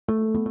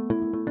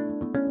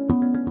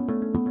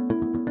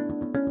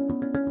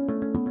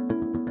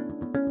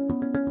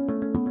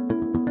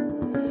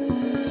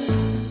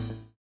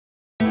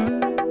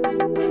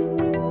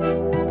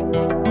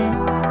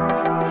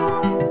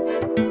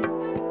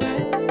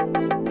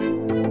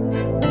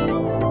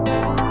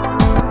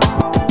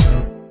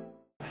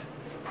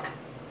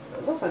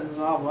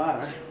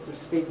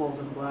staples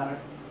and bladder.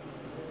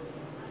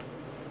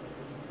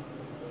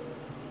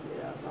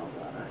 Yeah, it's all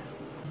bladder.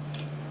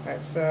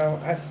 Alright, so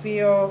I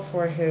feel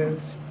for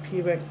his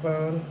pubic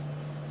bone,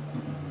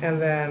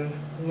 and then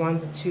 1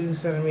 to 2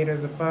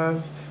 centimeters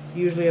above.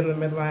 Usually in the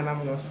midline,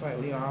 I'm going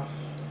slightly off.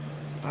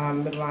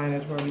 Midline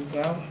is where we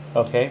go.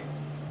 Okay.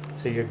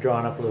 So you're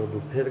drawing up a little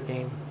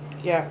bupivacaine.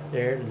 Yeah.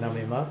 There to numb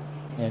him up,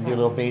 and do a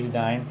little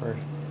betadine for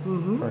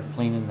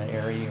cleaning the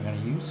area you're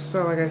going to use.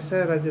 So like I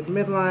said, I did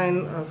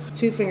midline of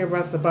 2 finger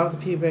breadths above the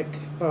pubic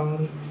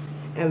bone,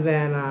 and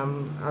then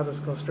I'll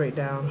just go straight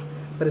down.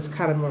 But it's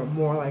kind of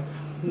more like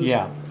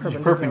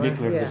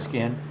perpendicular to the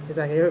skin.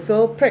 Exactly. You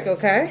feel a prick,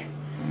 okay?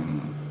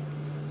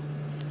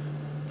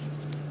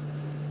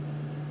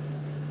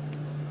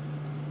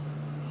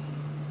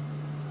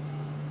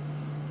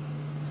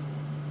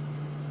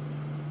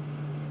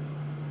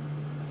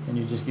 And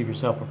you just give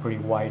yourself a pretty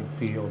wide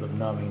field of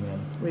numbing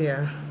then.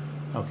 Yeah.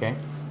 Okay.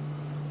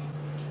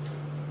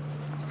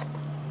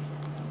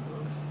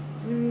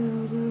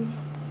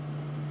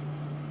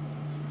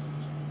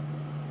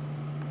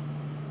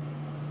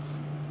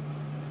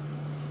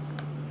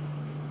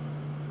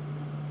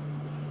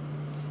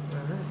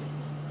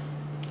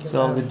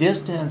 So the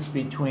distance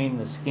between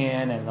the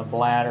skin and the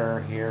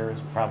bladder here is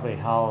probably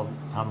how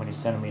many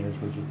centimeters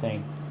would you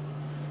think?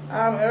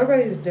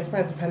 Everybody's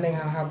different depending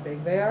on how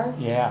big they are.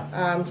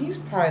 Yeah. He's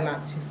probably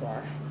not too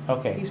far.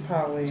 Okay. He's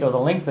probably... So the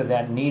length of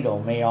that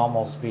needle may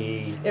almost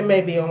be... It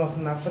may be almost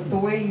enough, but the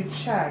way you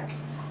check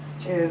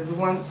is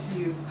once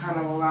you've kind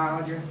of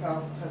allowed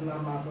yourself to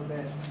numb up a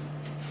bit,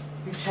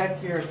 you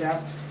check your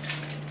depth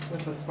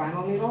with the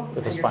spinal needle.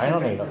 With the spinal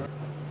needle.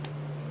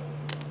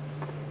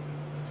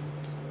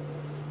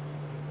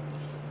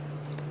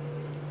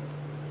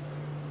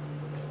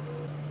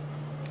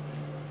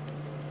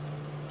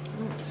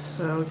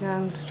 So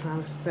again, just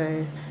trying to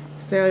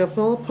stay. You'll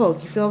feel a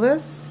poke. You feel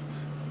this?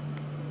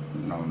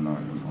 No, not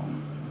at the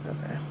moment.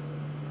 Okay.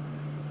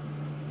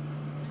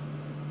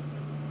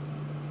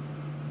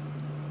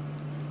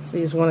 So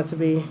you just want it to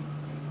be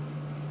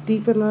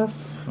deep enough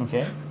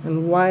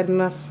and wide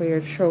enough for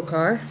your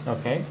trocar,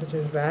 which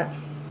is that.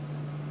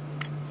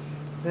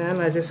 Then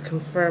I just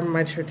confirm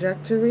my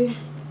trajectory,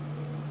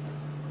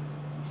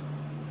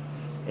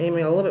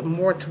 aiming a little bit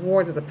more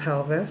towards the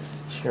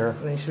pelvis. Sure.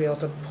 And then you should be able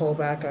to pull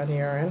back on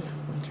urine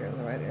once you're in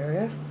the right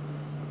area.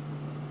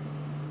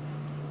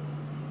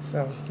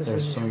 So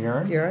There's is some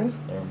urine.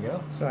 There we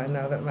go. So I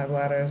know that my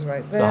bladder is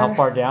right there. So how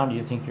far down do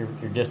you think your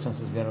distance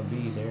is going to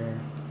be there?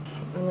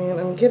 I mean,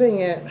 I'm getting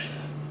it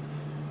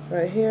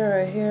right here,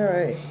 right here,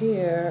 right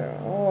here,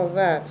 all of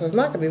that. So it's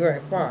not going to be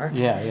very far.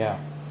 Yeah.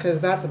 Because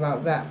that's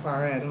about that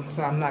far in.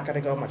 So I'm not going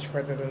to go much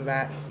further than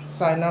that.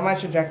 So I know my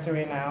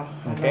trajectory now.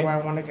 I know where I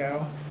want to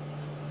go.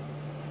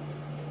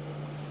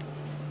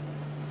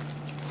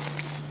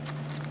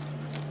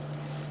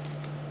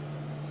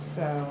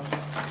 So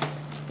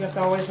you have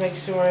to always make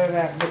sure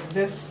that with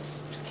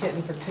this kit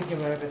in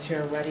particular that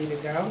you're ready to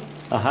go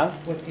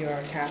with your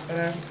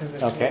catheter, because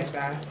it's really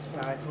fast. So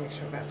I like to make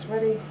sure that's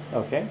ready.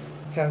 Okay.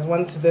 Because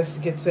once this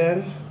gets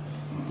in,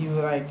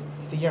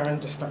 the urine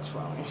just starts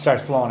flowing. It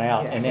starts flowing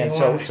out, Yeah, and then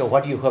so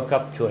what do you hook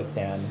up to it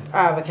then?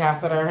 The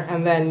catheter,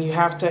 and then you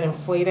have to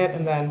inflate it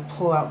and then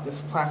pull out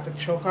this plastic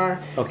trocar.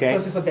 Okay. So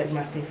it's just a bit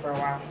messy for a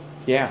while.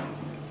 Yeah.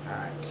 All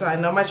right. So I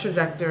know my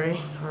trajectory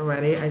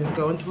already. I just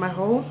go into my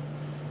hole.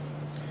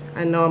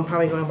 I know I'm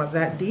probably going about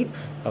that deep.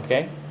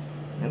 Okay.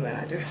 And then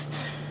I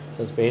just...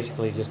 So it's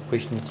basically just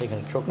pushing, taking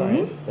a trocar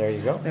in. There you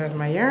go. There's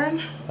my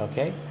urine.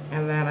 Okay.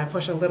 And then I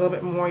push a little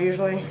bit more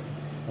usually.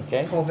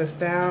 Okay. Pull this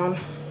down.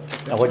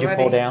 Now what'd you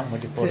pull down?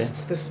 What'd you pull down?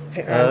 This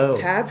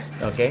tab.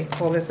 Okay.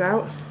 Pull this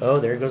out. Oh,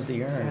 there goes the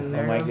urine. And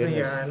there oh my goes goodness.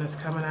 the urine. It's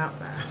coming out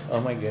fast. Oh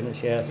my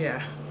goodness, yes.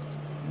 Yeah.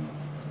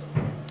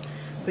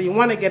 So you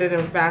want to get it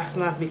in fast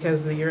enough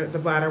because the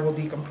bladder will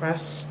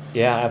decompress.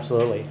 Yeah,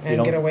 absolutely.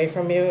 And get away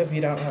from you if you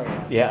don't hurry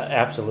up. Yeah,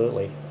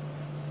 absolutely.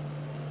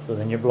 So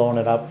then you're blowing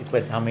it up. You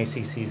put how many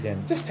cc's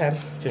in? Just 10.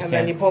 Just and 10.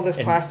 Then you pull this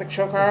plastic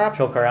trocar up.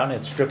 Trocar out and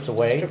it strips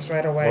away? Strips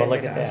right away. Well,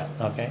 look at that.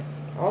 Okay.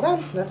 All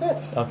done. That's it.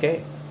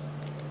 Okay.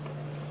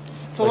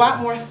 It's a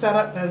lot more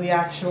setup than the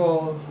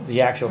actual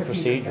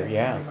procedure,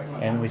 yeah.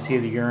 And we see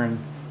the urine.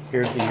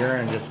 Here's the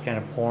urine just kind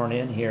of pouring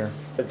in here.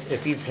 But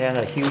if he's had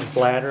a huge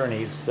bladder and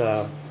he's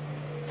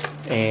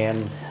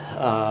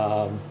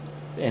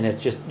and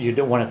it's just, you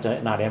don't want it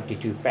to not empty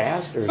too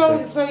fast? Or so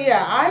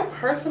yeah, I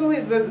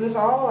personally, there's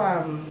all,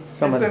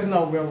 there's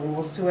no real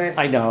rules to it.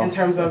 I know. In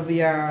terms of the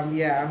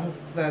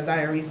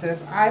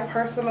diuresis. I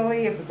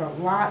personally, if it's a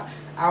lot,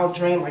 I'll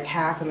drain like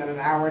half and then an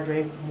hour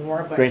drain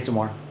more. But drain some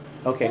more.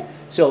 Okay.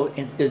 So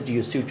do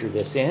you suture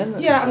this in?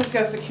 Yeah, I'm just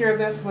going to secure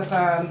this with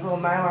a little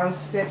nylon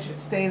stitch. It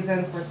stays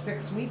in for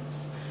 6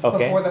 weeks.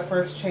 Before the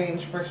first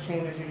change. First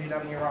change is usually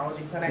done in the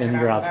urology clinic, and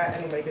after that,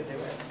 anybody could do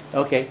it.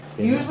 Okay.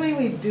 Usually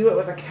we do it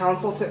with a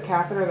council tip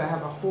catheter that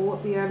has a hole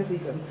at the end, so you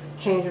can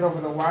change it over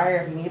the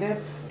wire if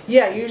needed.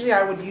 Yeah, usually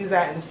I would use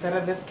that instead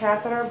of this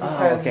catheter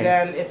because okay.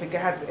 then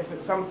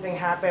if something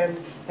happened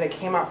and it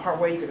came out part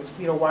way, you could just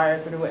feed a wire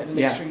through it and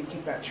make sure you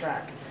keep that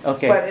track.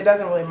 Okay. But it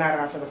doesn't really matter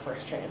after the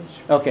first change.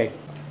 Okay.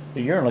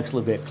 The urine looks a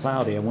little bit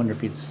cloudy. I wonder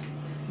if he's...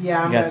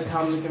 Yeah, I'm going to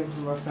tell him to give him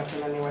some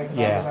Rocephin anyway because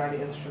I was already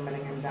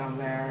instrumenting him down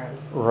there. And,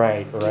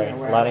 right. A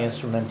lot of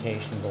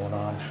instrumentation going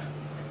on.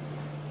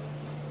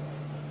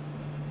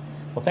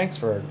 Well, thanks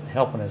for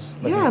helping us.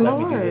 Let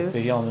me do this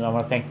video, and I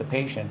want to thank the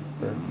patient.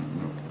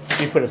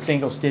 You put a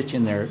single stitch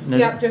in there.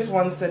 Yep, just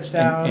one stitch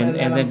down.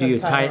 And then do you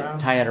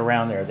tie it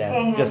around there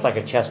then? Just like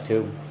a chest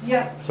tube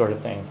sort of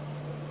thing.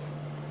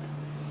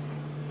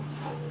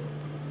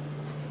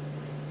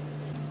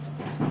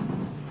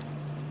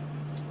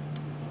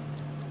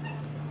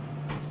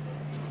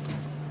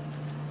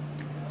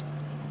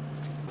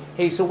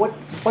 Hey, so what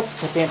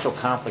potential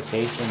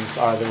complications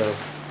are there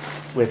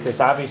with this?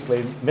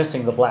 Obviously,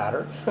 missing the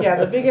bladder. Yeah,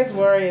 the biggest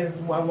worry is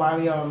why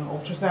we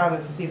ultrasound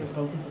is to see if it's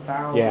go through the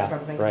bowel or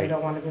something. So we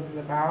don't want to go through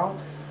the bowel.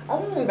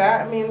 Other than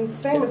that, I mean,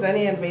 same as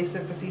any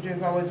invasive procedure,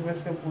 there's always a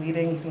risk of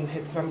bleeding. You can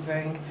hit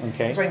something.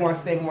 Okay. That's why you want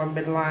to stay more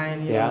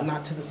midline, you know,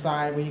 not to the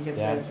side where you get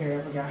the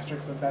inferior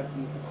epigastrics and that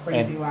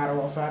crazy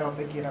lateral. So I don't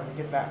think you'd ever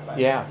get that. But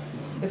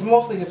it's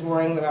mostly just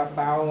worrying about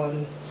bowel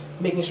and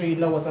making sure you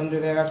know what's under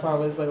there. That's why I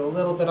was like a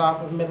little bit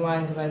off of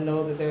midline because I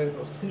know that there's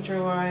those suture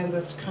lines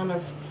that's kind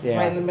of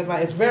right in the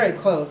midline. It's very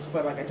close,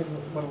 but like I just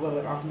went a little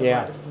bit off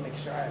midline just to make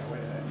sure I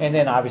avoided it. And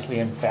then obviously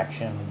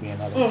infection would be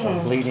another so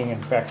bleeding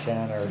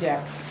infection or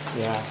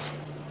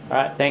All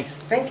right, thanks.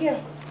 Thank you.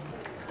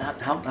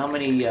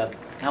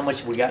 How much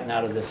have we gotten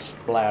out of this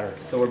bladder?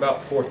 So we're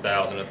about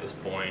 4,000 at this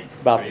point.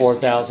 About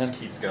 4,000. It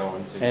just keeps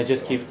going. And it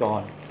just keeps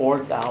going.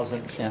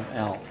 4,000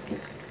 ml.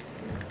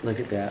 Look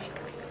at that.